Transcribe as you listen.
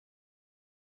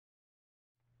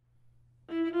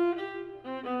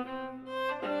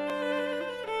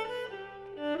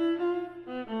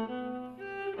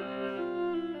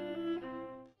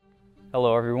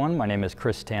Hello everyone, my name is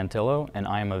Chris Tantillo and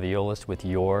I am a violist with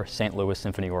your St. Louis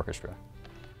Symphony Orchestra.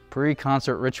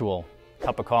 Pre-concert ritual,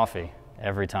 cup of coffee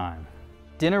every time.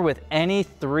 Dinner with any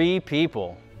 3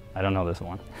 people. I don't know this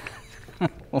one.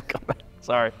 We'll come back.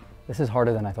 Sorry. This is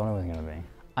harder than I thought it was gonna be.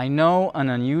 I know an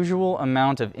unusual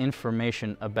amount of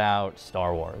information about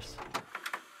Star Wars.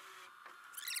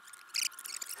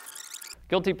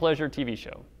 Guilty pleasure TV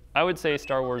show. I would say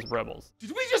Star Wars Rebels.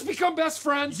 Did we just become best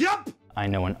friends? Yep! I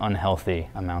know an unhealthy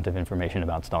amount of information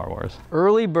about Star Wars.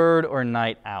 Early bird or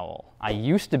night owl? I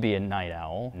used to be a night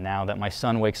owl. Now that my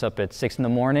son wakes up at 6 in the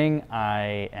morning,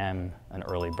 I am an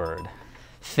early bird.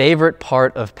 Favorite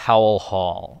part of Powell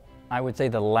Hall? I would say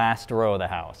the last row of the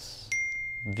house.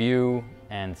 View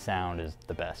and sound is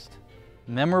the best.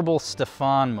 Memorable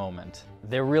Stefan moment.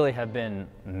 There really have been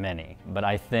many, but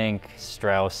I think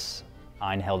Strauss,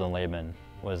 Ein Heldenleben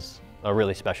was a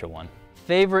really special one.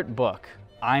 Favorite book?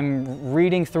 I'm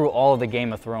reading through all of the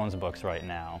Game of Thrones books right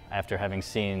now after having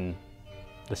seen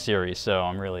the series, so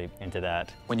I'm really into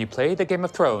that. When you play the Game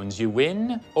of Thrones, you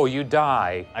win or you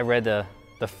die. I read the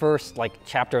first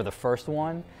chapter of the first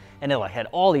one, and it had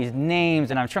all these names,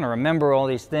 and I'm trying to remember all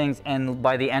these things, and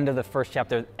by the end of the first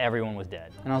chapter, everyone was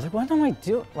dead. And I was like, what am I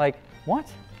doing?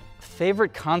 What?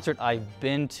 Favorite concert I've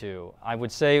been to? I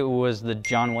would say it was the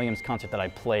John Williams concert that I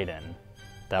played in.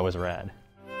 That was rad.